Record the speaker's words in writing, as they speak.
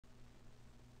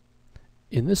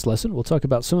In this lesson, we'll talk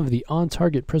about some of the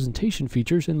on-target presentation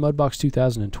features in Mudbox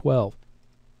 2012.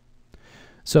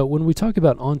 So when we talk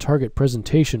about on-target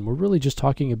presentation, we're really just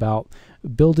talking about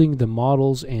building the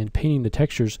models and painting the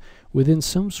textures within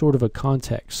some sort of a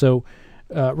context. So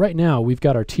right now we've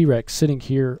got our T-Rex sitting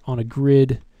here on a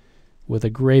grid with a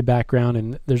gray background,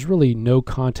 and there's really no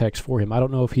context for him. I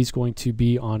don't know if he's going to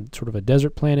be on sort of a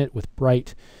desert planet with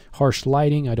bright, harsh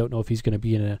lighting. I don't know if he's going to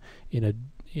be in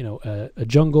a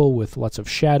jungle with lots of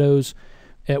shadows.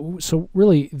 So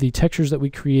really the textures that we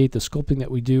create, the sculpting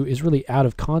that we do is really out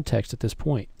of context at this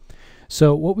point.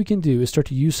 So what we can do is start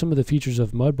to use some of the features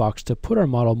of Mudbox to put our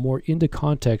model more into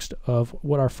context of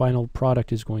what our final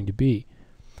product is going to be.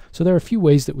 So there are a few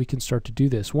ways that we can start to do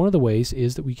this. One of the ways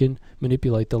is that we can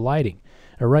manipulate the lighting.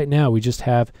 Right now we just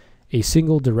have a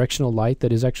single directional light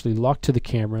that is actually locked to the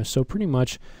camera, so pretty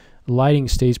much lighting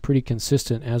stays pretty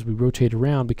consistent as we rotate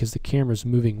around because the camera is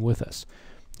moving with us.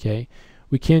 Okay,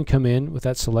 we can come in with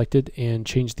that selected and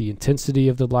change the intensity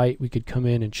of the light. We could come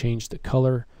in and change the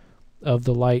color of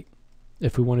the light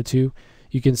if we wanted to.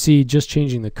 You can see just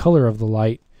changing the color of the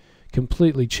light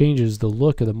completely changes the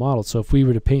look of the model. So if we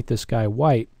were to paint this guy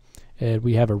white and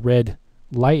we have a red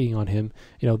lighting on him,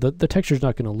 the texture is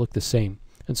not going to look the same.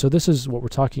 And so this is what we're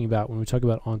talking about when we talk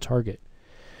about on target.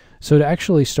 So to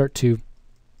actually start to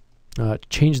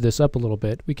change this up a little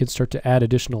bit, we can start to add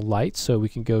additional lights. So we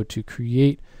can go to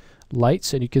create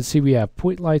lights, and you can see we have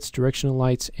point lights, directional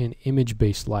lights, and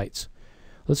image-based lights.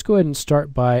 Let's go ahead and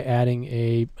start by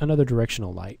adding another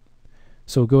directional light.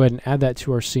 So we'll go ahead and add that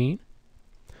to our scene.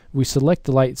 We select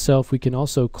the light itself. We can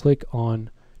also click on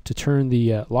to turn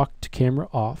the lock to camera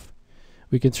off.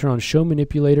 We can turn on show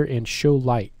manipulator and show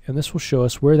light, and this will show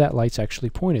us where that light's actually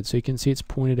pointed. So you can see it's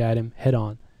pointed at him head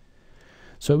on.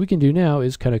 So what we can do now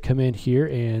is kind of come in here,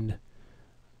 and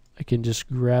I can just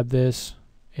grab this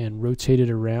and rotate it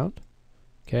around.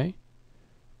 Okay,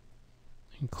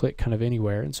 and click kind of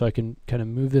anywhere, and so I can kind of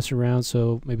move this around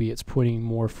so maybe it's pointing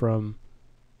more from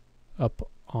up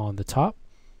on the top.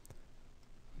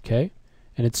 Okay,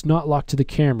 and it's not locked to the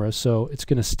camera, so it's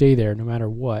going to stay there no matter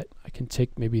what. I can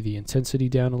take maybe the intensity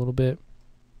down a little bit.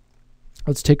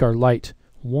 Let's take our light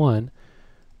 1,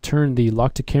 turn the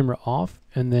lock to camera off,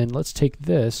 and then let's take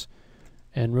this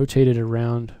and rotate it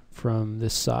around from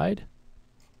this side.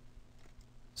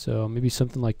 So maybe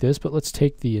something like this, but let's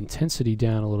take the intensity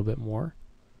down a little bit more.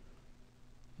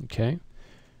 Okay.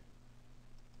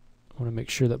 I want to make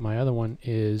sure that my other one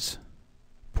is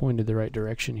pointed the right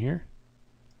direction here.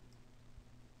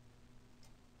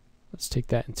 Let's take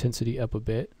that intensity up a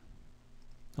bit.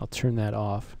 I'll turn that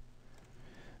off.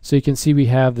 So you can see we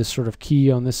have this sort of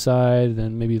key on this side,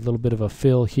 then maybe a little bit of a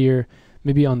fill here.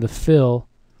 Maybe on the fill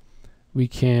we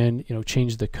can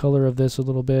change the color of this a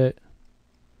little bit.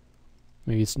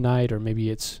 Maybe it's night, or maybe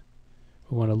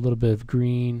we want a little bit of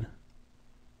green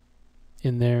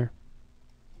in there.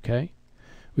 Okay.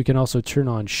 We can also turn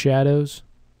on shadows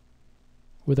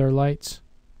with our lights.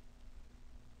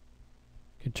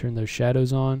 You can turn those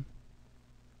shadows on.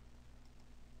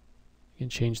 You can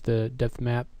change the depth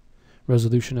map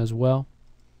resolution as well.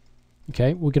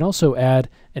 Okay, we can also add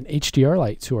an HDR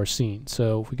light to our scene.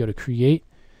 So if we go to create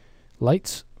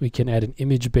lights, we can add an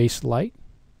image-based light.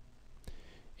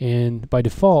 And by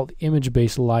default,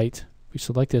 image-based light, we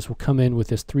select this, will come in with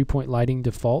this 3-point lighting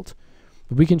default.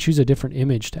 But we can choose a different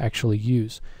image to actually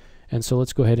use. And so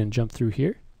let's go ahead and jump through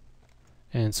here.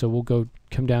 And so we'll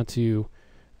come down to,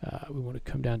 we want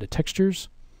to come down to textures,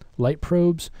 light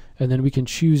probes, and then we can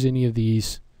choose any of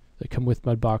these that come with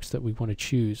Mudbox that we want to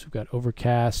choose. We've got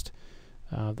overcast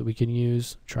that we can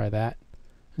use. Try that.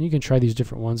 And you can try these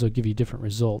different ones. They'll give you different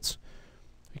results.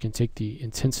 We can take the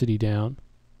intensity down.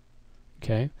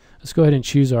 Okay, let's go ahead and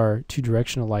choose our 2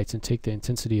 directional lights and take the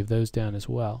intensity of those down as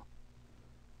well.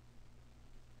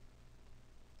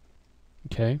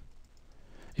 Okay,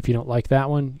 if you don't like that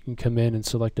one, you can come in and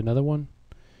select another one.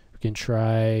 We can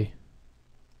try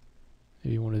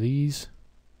maybe one of these.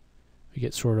 We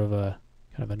get sort of a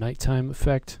kind of a nighttime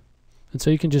effect, and so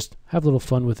you can just have a little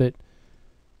fun with it,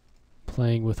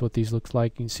 playing with what these look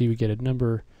like. You can see we get a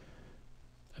number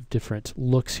of different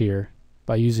looks here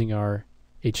by using our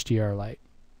HDR light.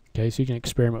 Okay, so you can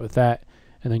experiment with that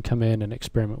and then come in and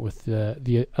experiment with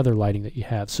the other lighting that you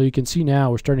have. So you can see now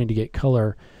we're starting to get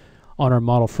color on our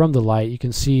model from the light. You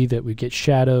can see that we get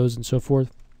shadows and so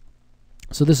forth.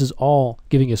 So this is all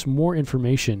giving us more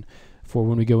information for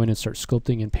when we go in and start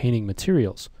sculpting and painting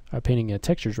materials, or painting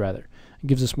textures rather. It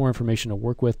gives us more information to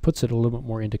work with, puts it a little bit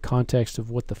more into context of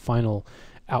what the final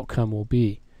outcome will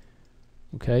be.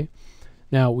 Okay.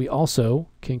 Now we also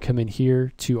can come in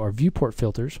here to our viewport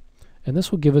filters, and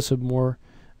this will give us a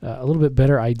little bit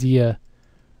better idea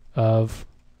of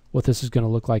what this is going to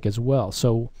look like as well.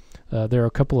 So there are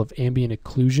a couple of ambient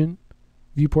occlusion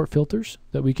viewport filters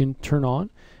that we can turn on,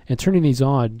 and turning these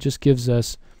on just gives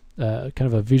us kind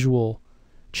of a visual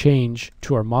change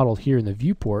to our model here in the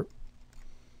viewport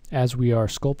as we are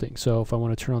sculpting. So if I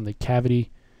want to turn on the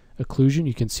cavity occlusion,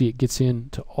 you can see it gets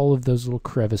into all of those little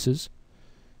crevices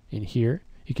in here.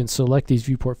 You can select these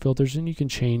viewport filters and you can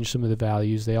change some of the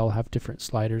values. They all have different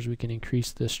sliders. We can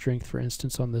increase the strength, for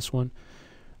instance, on this one.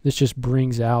 This just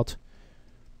brings out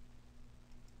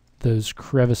those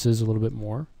crevices a little bit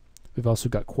more. We've also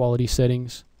got quality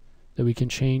settings that we can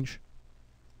change.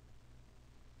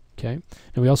 Okay,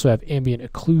 and we also have ambient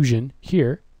occlusion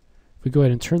here. If we go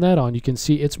ahead and turn that on, you can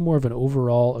see it's more of an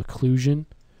overall occlusion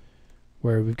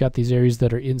where we've got these areas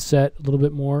that are inset a little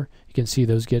bit more. You can see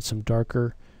those get some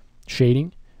darker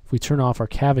shading. If we turn off our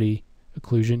cavity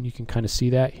occlusion, you can kind of see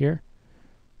that here.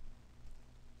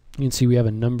 You can see we have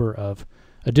a number of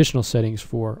additional settings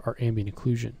for our ambient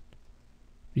occlusion.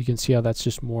 You can see how that's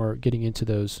just more getting into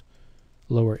those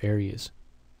lower areas.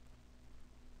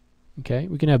 Okay,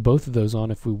 we can have both of those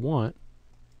on if we want.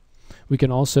 We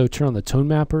can also turn on the tone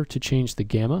mapper to change the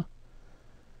gamma.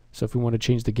 So if we want to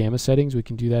change the gamma settings, we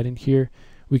can do that in here.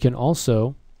 We can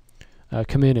also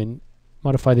come in and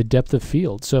modify the depth of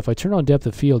field. So if I turn on depth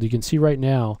of field, you can see right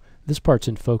now this part's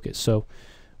in focus. So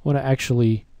I want to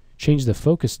actually change the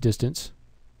focus distance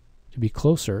to be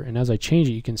closer, and as I change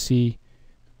it, you can see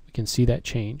we can see that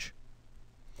change.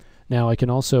 Now I can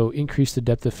also increase the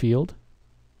depth of field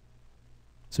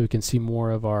so we can see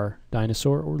more of our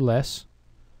dinosaur, or less.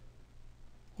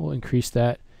 We'll increase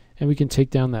that, and we can take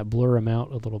down that blur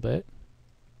amount a little bit.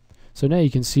 So now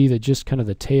you can see that just kind of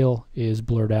the tail is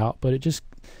blurred out, but it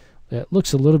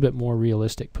looks a little bit more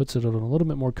realistic, puts it in a little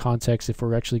bit more context. If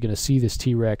we're actually going to see this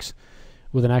T-Rex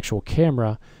with an actual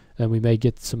camera, then we may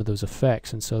get some of those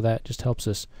effects, and so that just helps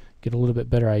us get a little bit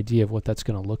better idea of what that's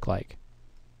going to look like.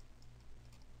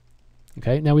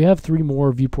 Okay, now we have 3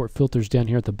 more viewport filters down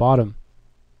here at the bottom,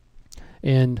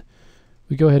 and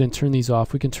we go ahead and turn these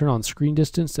off. We can turn on screen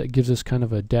distance. That gives us kind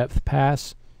of a depth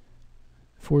pass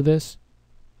for this.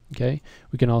 Okay,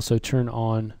 we can also turn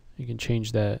on, you can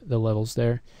change the levels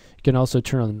there. You can also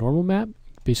turn on the normal map.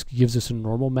 Basically gives us a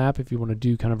normal map. If you want to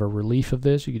do kind of a relief of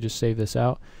this, you can just save this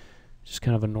out. Just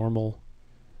kind of a normal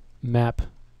map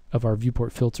of our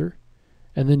viewport filter.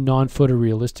 And then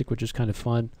non-photorealistic, which is kind of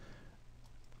fun.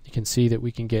 You can see that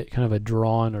we can get kind of a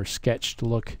drawn or sketched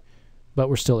look, but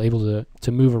we're still able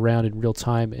to move around in real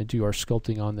time and do our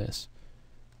sculpting on this.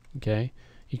 Okay,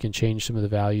 you can change some of the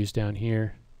values down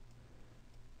here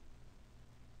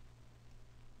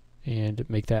and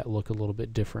make that look a little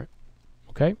bit different.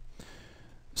 Okay,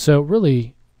 so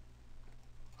really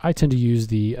I tend to use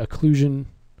the occlusion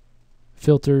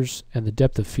filters and the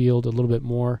depth of field a little bit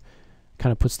more.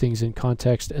 Kind of puts things in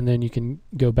context, and then you can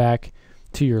go back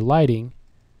to your lighting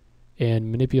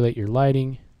and manipulate your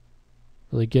lighting,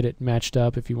 really get it matched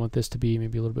up. If you want this to be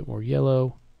maybe a little bit more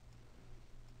yellow,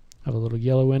 have a little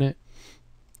yellow in it.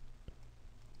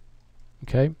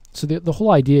 Okay, so the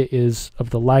whole idea is of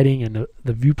the lighting and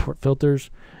the viewport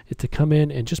filters is to come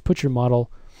in and just put your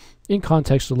model in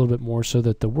context a little bit more, so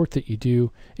that the work that you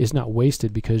do is not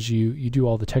wasted because you do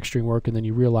all the texturing work and then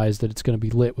you realize that it's going to be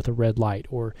lit with a red light,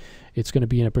 or it's going to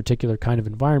be in a particular kind of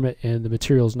environment and the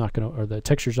material is not going to, or the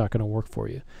texture is not going to work for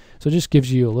you. So it just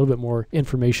gives you a little bit more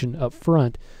information up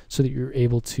front so that you're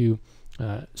able to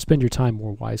spend your time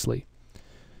more wisely.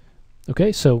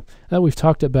 Okay, so now we've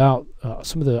talked about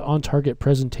some of the on-target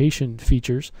presentation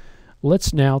features.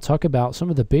 Let's now talk about some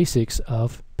of the basics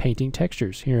of painting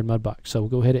textures here in Mudbox. So we'll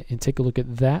go ahead and take a look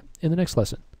at that in the next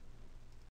lesson.